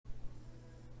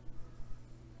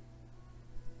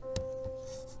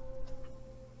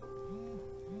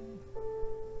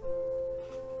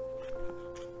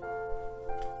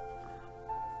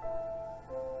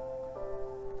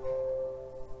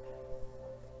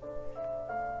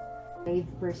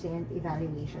5%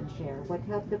 evaluation share. What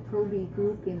helped the Pro-B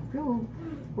group improve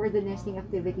were the nesting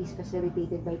activities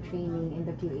facilitated by training in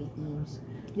the QA teams.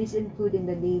 This include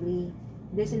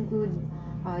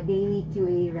daily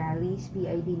QA rallies,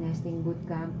 PID nesting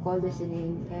bootcamp, call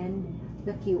listening, and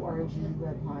the QRG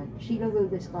web hunt. Sheila will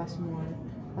discuss more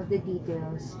of the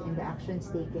details and the actions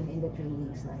taken in the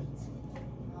training slides.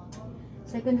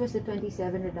 Second was the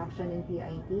 27 reduction in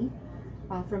PID.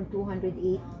 From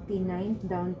 289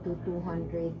 down to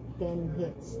 210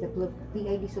 hits. The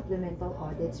PID supplemental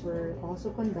audits were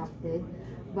also conducted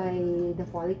by the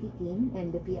quality team,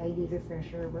 and the PID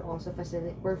refresher were also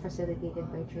facilitated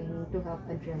by training to help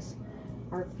address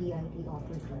our PID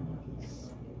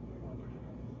opportunities.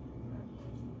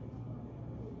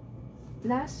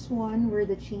 Last one were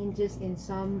the changes in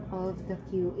some of the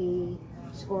QA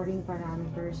scoring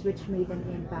parameters, which made an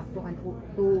impact on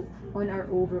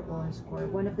our overall score.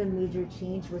 One of the major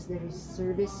change was the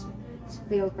service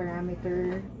fail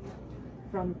parameter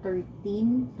from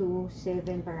 13 to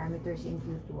 7 parameters in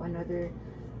Q2.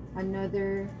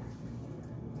 Another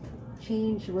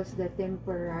change was the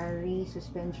temporary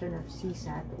suspension of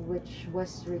CSAT, which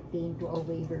was retained to a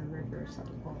waiver reversal.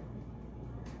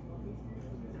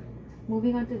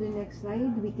 Moving on to the next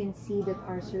slide, we can see that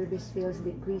our service fails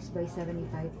decreased by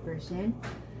 75%.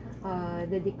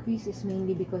 The decrease is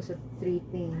mainly because of three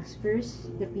things.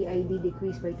 First, the PID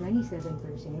decreased by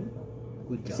 27%.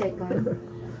 Good job. Second,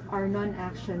 our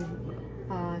non-action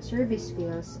service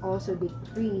fails also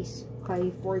decreased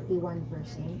by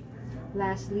 41%.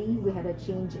 Lastly, we had a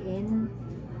change in...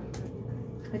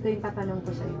 Ito yung tatanong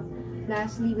ko sa'yo.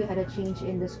 Lastly, we had a change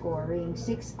in the scoring.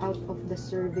 6 out of the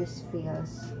service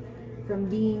fails, from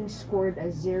being scored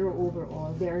as 0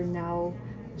 overall, they are now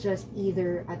just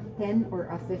either a 10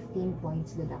 or a 15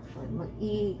 points deduction.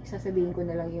 Sasabihin ko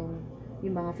na lang yung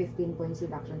mga 15 points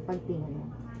deduction pag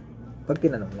tinanong. Pag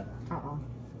tinanong lang? Oo.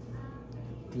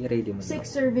 I-ready mo 6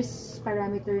 service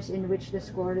parameters in which the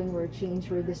scoring were changed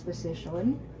were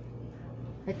disposition.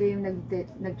 Ito yung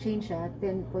nag-change siya,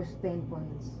 10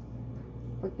 points.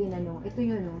 Pag tinanong, ito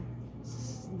yun, no?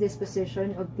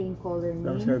 Disposition, obtain caller name.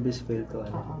 From service fail to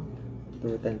ano?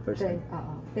 To 10%.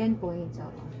 10 points.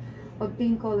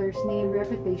 Obtain caller's name,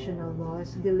 reputational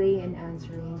loss, delay in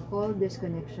answering, call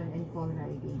disconnection, and call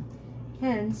riding.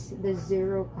 Hence, the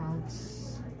 0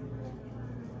 counts.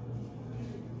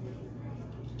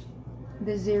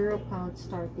 The 0 counts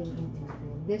starting in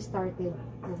April. This started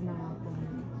with na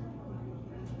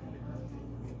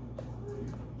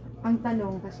ang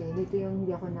tanong kasi, dito yung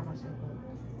hindi ako nakasagot.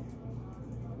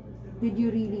 Did you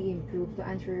really improve? To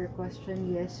answer your question,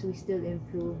 yes, we still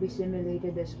improve. We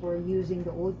simulated the score using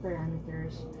the old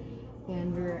parameters,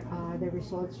 and the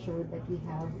results showed that we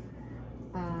have,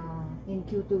 in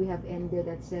Q2, we have ended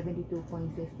at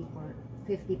 72.50%.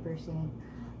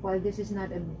 While this is not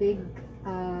a big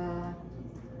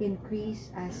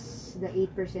increase as the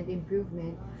 8%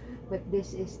 improvement, but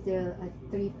this is still a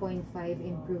 3.5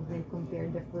 improvement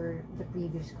compared to the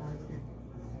previous quarter.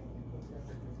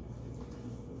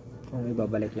 Kung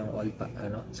ibabalik yung all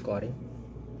scoring.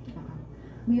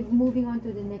 Moving on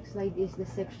to the next slide is the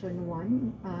section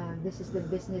 1. This is the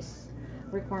business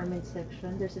requirement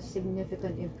section. There's a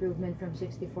significant improvement from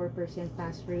 64%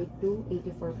 pass rate to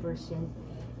 84%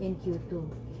 in Q2.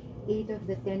 8 of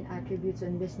the 10 attributes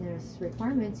on business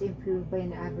requirements improved by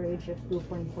an average of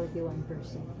 2.41%.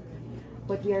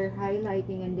 What we are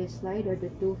highlighting in this slide are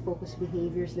the 2 focus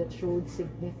behaviors that showed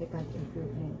significant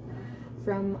improvement.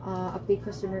 From update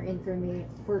customer information,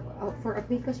 for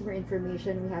update customer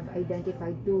information, we have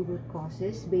identified 2 root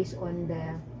causes based from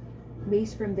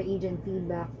the agent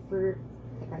feedback. For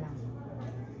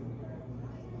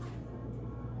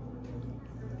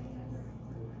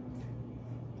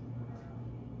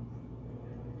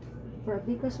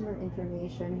update customer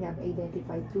information, we have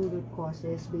identified 2 root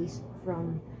causes based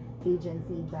from agent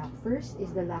feedback. First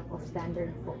is the lack of standard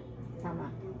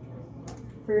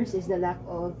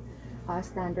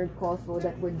standard call flow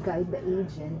that would guide the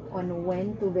agent on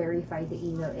when to verify the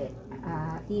email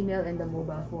and the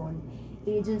mobile phone.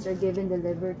 Agents are given the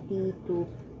liberty to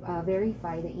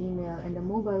verify the email and the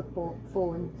mobile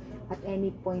phone at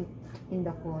any point in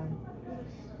the call.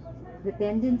 The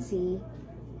tendency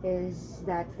is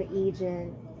that the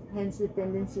agent, hence the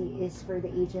tendency is for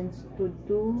the agents to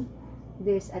do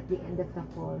this at the end of the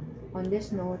call. On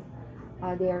this note,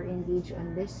 they are engaged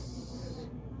on this.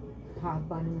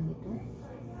 Haba naman ito.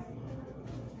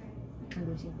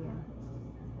 Ayusin ko yan.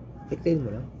 Pictail mo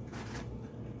lang.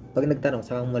 Pag nagtanong,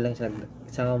 saka mo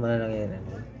na lang yan.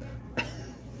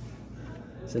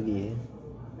 Sabihin.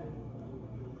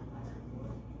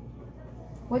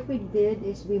 What we did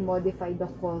is we modified the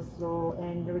call flow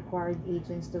and required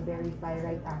agents to verify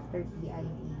right after PID.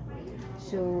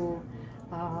 So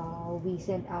we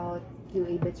sent out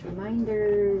QA bits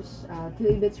reminders.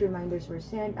 QA bits reminders were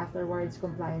sent. Afterwards,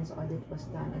 compliance audit was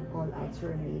done and call outs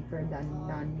were made for the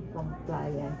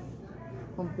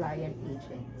compliant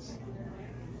agents.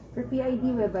 For PID,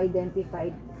 we have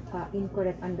identified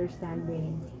incorrect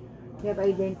understanding. We have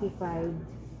identified